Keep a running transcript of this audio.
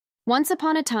Once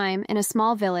upon a time, in a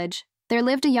small village, there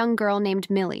lived a young girl named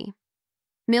Millie.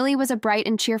 Millie was a bright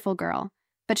and cheerful girl,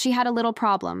 but she had a little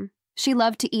problem. She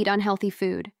loved to eat unhealthy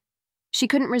food. She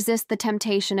couldn't resist the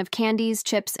temptation of candies,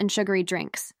 chips, and sugary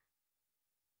drinks.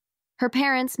 Her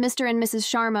parents, Mr. and Mrs.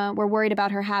 Sharma, were worried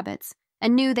about her habits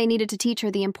and knew they needed to teach her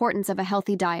the importance of a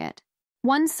healthy diet.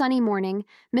 One sunny morning,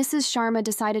 Mrs. Sharma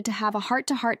decided to have a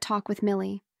heart-to-heart talk with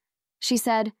Millie. She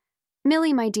said,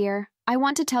 "Millie, my dear, I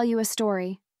want to tell you a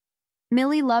story."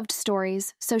 Millie loved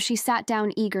stories, so she sat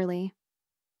down eagerly.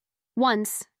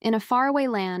 Once, in a faraway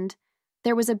land,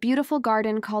 there was a beautiful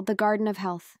garden called the Garden of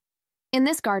Health. In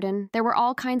this garden, there were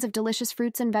all kinds of delicious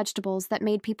fruits and vegetables that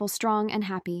made people strong and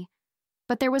happy.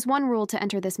 But there was one rule to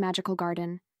enter this magical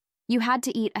garden. You had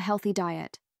to eat a healthy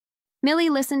diet. Millie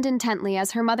listened intently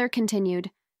as her mother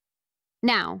continued.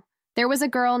 Now, there was a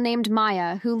girl named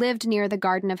Maya who lived near the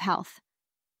Garden of Health.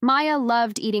 Maya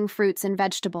loved eating fruits and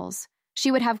vegetables. She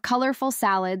would have colorful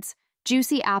salads,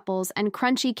 juicy apples, and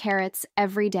crunchy carrots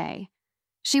every day.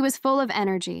 She was full of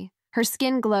energy, her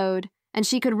skin glowed, and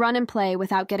she could run and play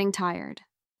without getting tired.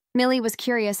 Millie was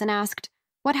curious and asked,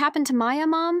 "What happened to Maya,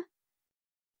 Mom?"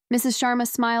 Mrs. Sharma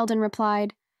smiled and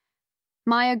replied,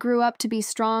 "Maya grew up to be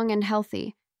strong and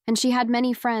healthy, and she had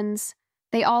many friends.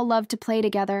 They all loved to play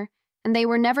together, and they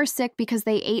were never sick because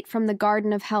they ate from the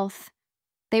Garden of Health.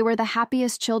 They were the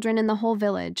happiest children in the whole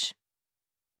village."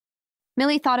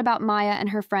 Millie thought about Maya and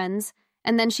her friends,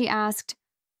 and then she asked,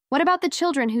 "What about the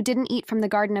children who didn't eat from the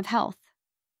Garden of Health?"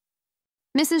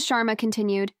 Mrs. Sharma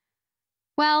continued,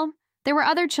 "Well, there were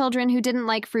other children who didn't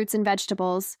like fruits and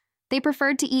vegetables. They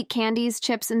preferred to eat candies,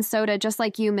 chips, and soda just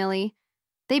like you, Millie.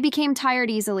 They became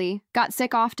tired easily, got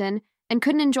sick often, and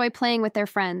couldn't enjoy playing with their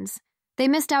friends. They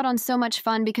missed out on so much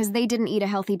fun because they didn't eat a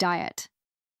healthy diet."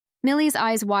 Millie's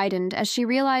eyes widened as she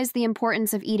realized the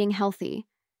importance of eating healthy.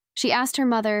 She asked her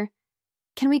mother,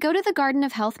 "Can we go to the Garden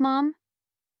of Health, Mom?"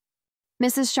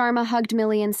 Mrs. Sharma hugged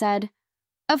Millie and said,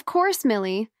 "Of course,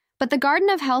 Millie, but the Garden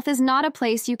of Health is not a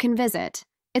place you can visit.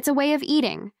 It's a way of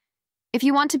eating. If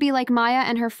you want to be like Maya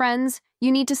and her friends, you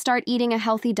need to start eating a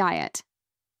healthy diet."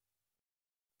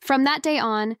 From that day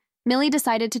on, Millie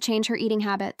decided to change her eating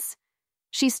habits.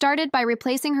 She started by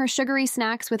replacing her sugary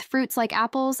snacks with fruits like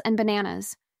apples and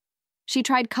bananas. She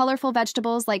tried colorful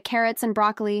vegetables like carrots and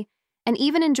broccoli, and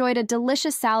even enjoyed a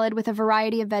delicious salad with a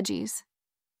variety of veggies.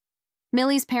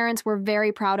 Millie's parents were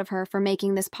very proud of her for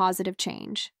making this positive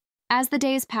change. As the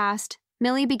days passed,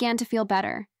 Millie began to feel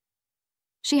better.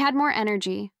 She had more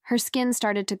energy, her skin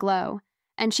started to glow,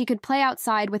 and she could play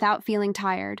outside without feeling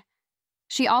tired.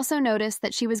 She also noticed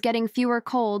that she was getting fewer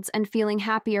colds and feeling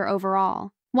happier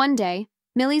overall. One day,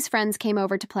 Millie's friends came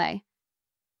over to play.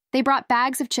 They brought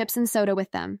bags of chips and soda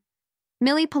with them.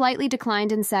 Millie politely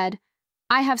declined and said,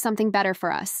 "I have something better for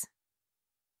us."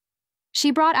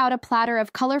 She brought out a platter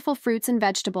of colorful fruits and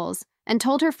vegetables and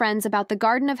told her friends about the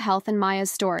Garden of Health and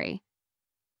Maya's story.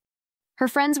 Her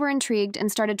friends were intrigued and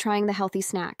started trying the healthy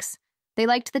snacks. They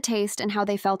liked the taste and how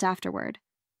they felt afterward.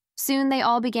 Soon they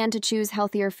all began to choose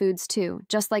healthier foods too,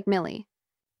 just like Millie.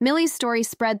 Millie's story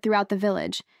spread throughout the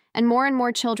village, and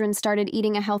more children started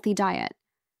eating a healthy diet.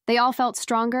 They all felt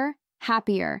stronger,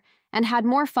 happier, and had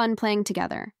more fun playing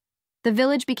together. The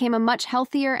village became a much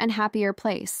healthier and happier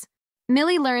place.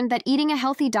 Millie learned that eating a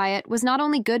healthy diet was not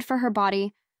only good for her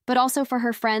body, but also for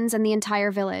her friends and the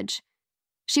entire village.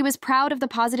 She was proud of the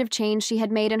positive change she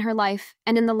had made in her life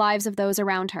and in the lives of those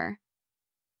around her.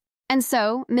 And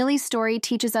so, Millie's story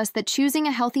teaches us that choosing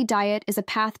a healthy diet is a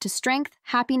path to strength,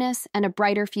 happiness, and a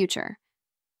brighter future.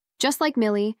 Just like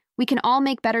Millie, we can all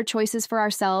make better choices for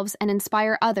ourselves and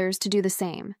inspire others to do the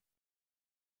same.